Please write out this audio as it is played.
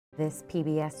This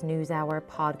PBS NewsHour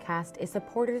podcast is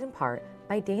supported in part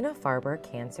by Dana-Farber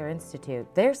Cancer Institute.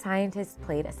 Their scientists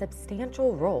played a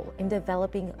substantial role in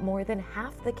developing more than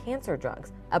half the cancer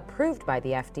drugs approved by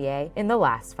the FDA in the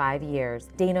last 5 years.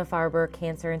 Dana-Farber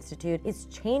Cancer Institute is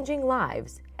changing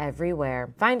lives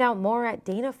everywhere. Find out more at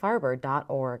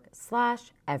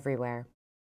danafarber.org/everywhere.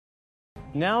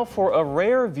 Now for a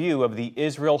rare view of the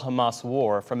Israel-Hamas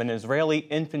war from an Israeli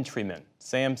infantryman.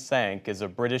 Sam Sank is a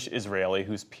British Israeli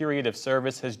whose period of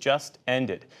service has just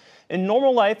ended. In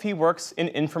normal life, he works in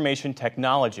information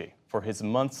technology. For his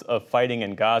months of fighting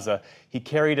in Gaza, he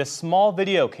carried a small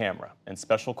video camera, and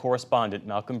special correspondent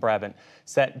Malcolm Brabant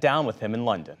sat down with him in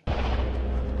London.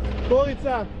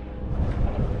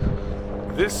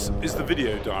 This is the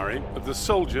video diary of the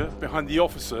soldier behind the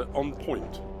officer on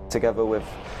point. Together with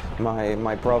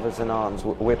my brothers in arms,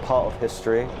 we're part of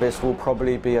history. This will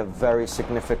probably be a very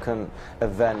significant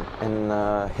event in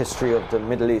the history of the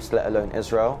Middle East, let alone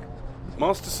Israel.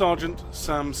 Master Sergeant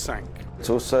Sam Sank. It's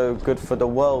also good for the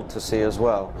world to see as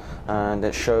well, and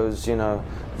it shows,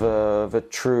 the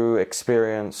true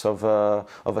experience of a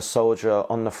soldier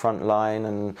on the front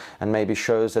line, and maybe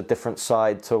shows a different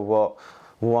side to what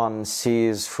one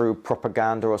sees through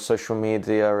propaganda or social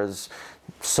media as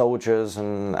soldiers.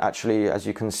 And actually, as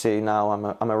you can see now,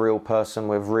 I'm a real person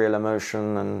with real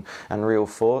emotion and real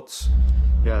thoughts.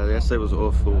 Yeah, yesterday was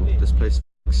awful. This place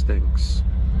stinks.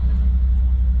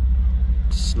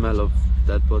 Smell of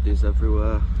dead bodies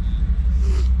everywhere.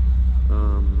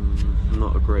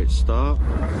 Not a great start.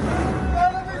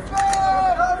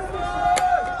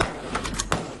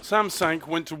 Sam Sank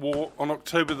went to war on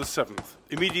October the 7th,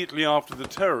 immediately after the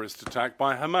terrorist attack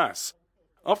by Hamas.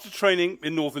 After training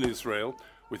in northern Israel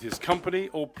with his company,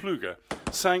 or Pluga,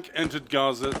 Sank entered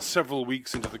Gaza several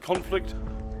weeks into the conflict.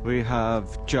 We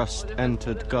have just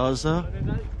entered Gaza.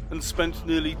 And spent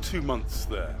nearly 2 months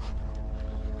there.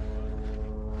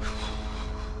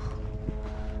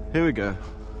 Here we go.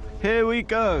 Here we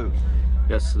go.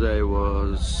 Yesterday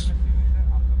was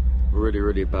a really,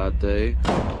 really bad day.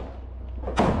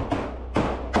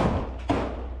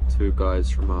 2 guys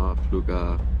from our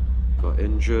Pluga got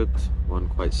injured, one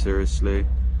quite seriously.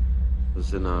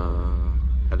 Was in a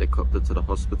helicopter to the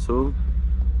hospital.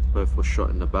 Both were shot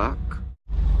in the back.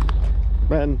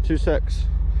 Man, 2 secs.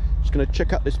 Just gonna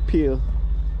check out this pier.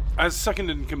 As second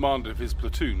in command of his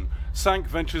platoon, Sank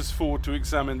ventures forward to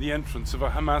examine the entrance of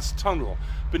a Hamas tunnel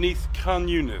beneath Khan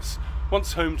Yunis,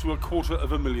 once home to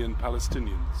 250,000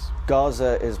 Palestinians.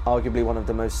 Gaza is arguably one of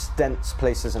the most dense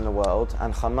places in the world,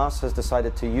 and Hamas has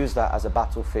decided to use that as a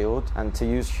battlefield and to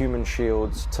use human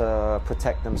shields to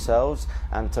protect themselves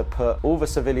and to put all the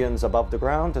civilians above the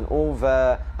ground and all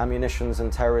their ammunitions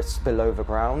and terrorists below the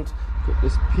ground. Got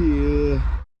this pier,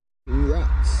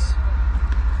 rats.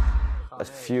 A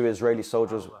few Israeli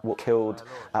soldiers were killed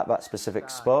at that specific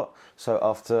spot. So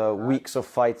after weeks of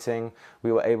fighting,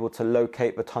 we were able to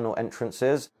locate the tunnel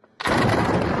entrances.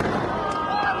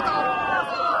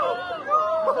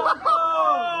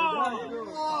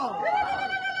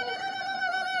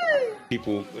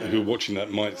 People who are watching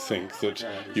that might think that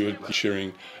you were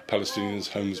cheering Palestinians'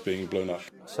 homes being blown up.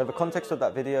 So the context of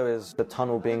that video is the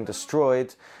tunnel being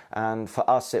destroyed, and for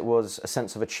us it was a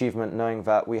sense of achievement knowing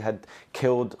that we had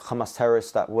killed Hamas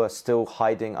terrorists that were still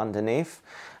hiding underneath,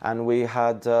 and we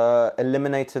had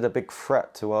eliminated a big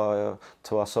threat to our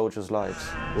soldiers' lives.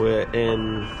 We're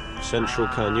in central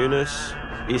Khan Yunis,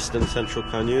 eastern central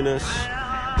Khan Yunis,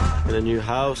 in a new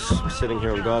house. I'm sitting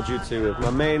here on guard duty with my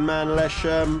main man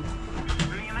Leshem.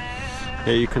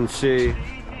 Here you can see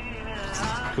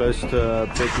close to a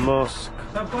big mosque,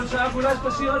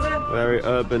 very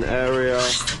urban area.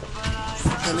 This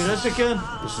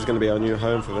is going to be our new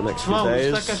home for the next few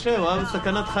days. But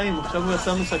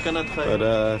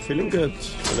feeling good,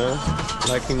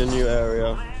 liking the new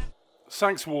area.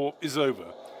 Sank's war is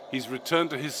over. He's returned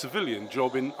to his civilian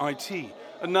job in IT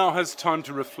and now has time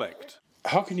to reflect.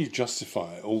 How can you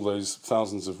justify all those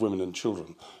thousands of women and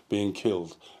children being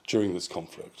killed during this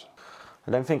conflict? I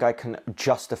don't think I can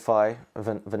justify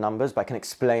the numbers, but I can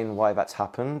explain why that's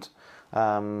happened.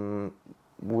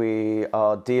 We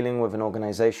are dealing with an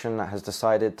organisation that has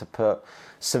decided to put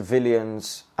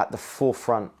civilians at the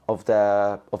forefront of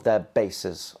their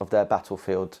bases, of their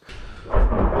battlefield.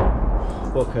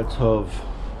 Boker Tov,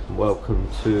 welcome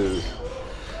to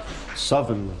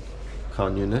southern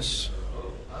Khan Yunis.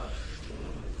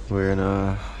 We're in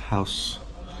a house.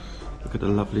 Look at the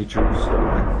lovely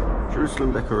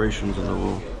Jerusalem decorations on the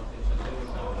wall.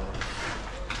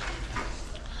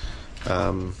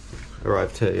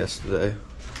 Arrived here yesterday.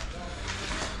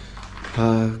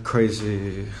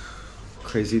 Crazy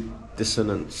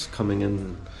dissonance coming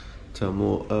in to to a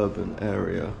more urban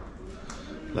area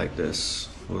like this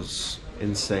was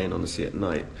insane, honestly, at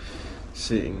night.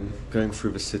 Going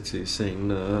through the city, seeing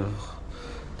the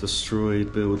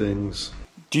destroyed buildings.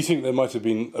 Do you think there might have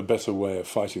been a better way of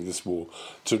fighting this war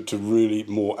to really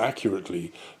more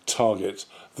accurately target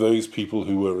those people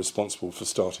who were responsible for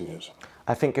starting it?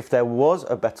 I think if there was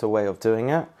a better way of doing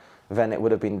it, then it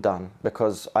would have been done,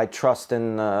 because I trust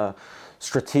in the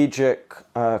strategic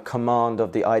command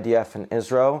of the IDF in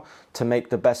Israel to make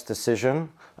the best decision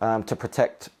to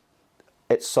protect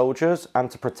its soldiers and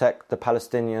to protect the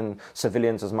Palestinian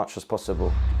civilians as much as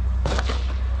possible.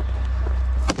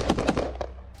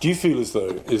 Do you feel as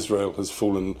though Israel has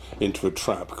fallen into a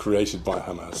trap created by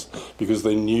Hamas because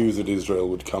they knew that Israel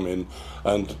would come in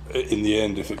and in the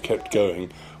end, if it kept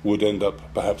going, would end up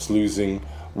perhaps losing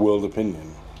world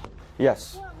opinion?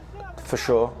 Yes, for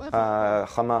sure.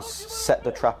 Hamas set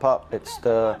the trap up. It's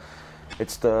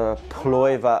the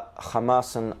ploy that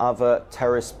Hamas and other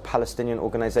terrorist Palestinian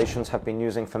organizations have been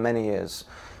using for many years.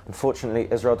 Unfortunately,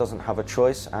 Israel doesn't have a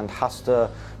choice and has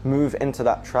to move into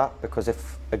that trap, because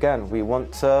if, again, we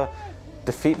want to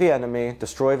defeat the enemy,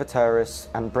 destroy the terrorists,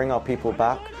 and bring our people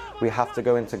back, we have to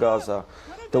go into Gaza.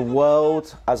 The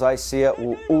world, as I see it,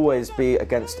 will always be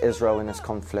against Israel in this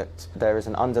conflict. There is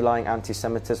an underlying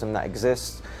anti-Semitism that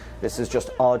exists. This is just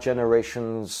our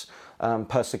generation's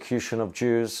persecution of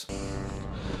Jews.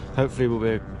 Hopefully we'll be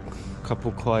a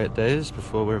couple quiet days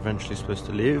before we're eventually supposed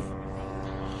to leave.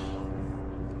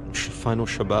 Final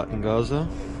Shabbat in Gaza.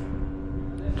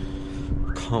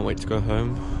 Can't wait to go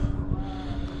home.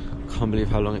 Can't believe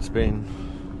how long it's been.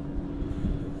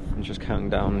 I'm just counting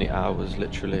down the hours,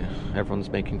 literally. Everyone's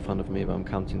making fun of me, but I'm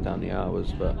counting down the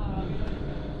hours. But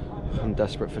I'm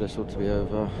desperate for this all to be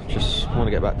over. Just want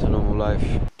to get back to normal life.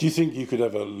 Do you think you could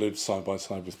ever live side by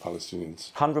side with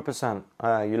Palestinians?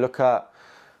 100%. You look at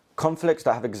conflicts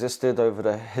that have existed over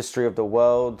the history of the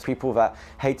world, people that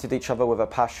hated each other with a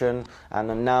passion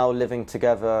and are now living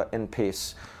together in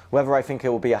peace. Whether I think it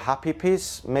will be a happy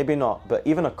peace, maybe not, but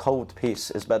even a cold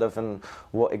peace is better than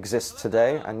what exists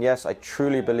today. And yes, I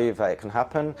truly believe that it can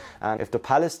happen. And if the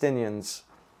Palestinians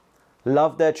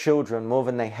love their children more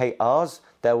than they hate ours,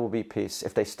 there will be peace.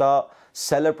 If they start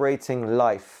celebrating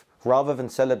life rather than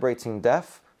celebrating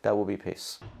death, there will be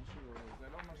peace.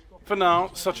 For now,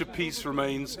 such a peace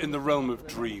remains in the realm of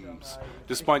dreams,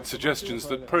 despite suggestions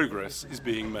that progress is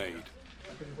being made.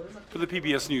 For the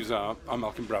PBS NewsHour, I'm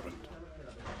Malcolm Brabant.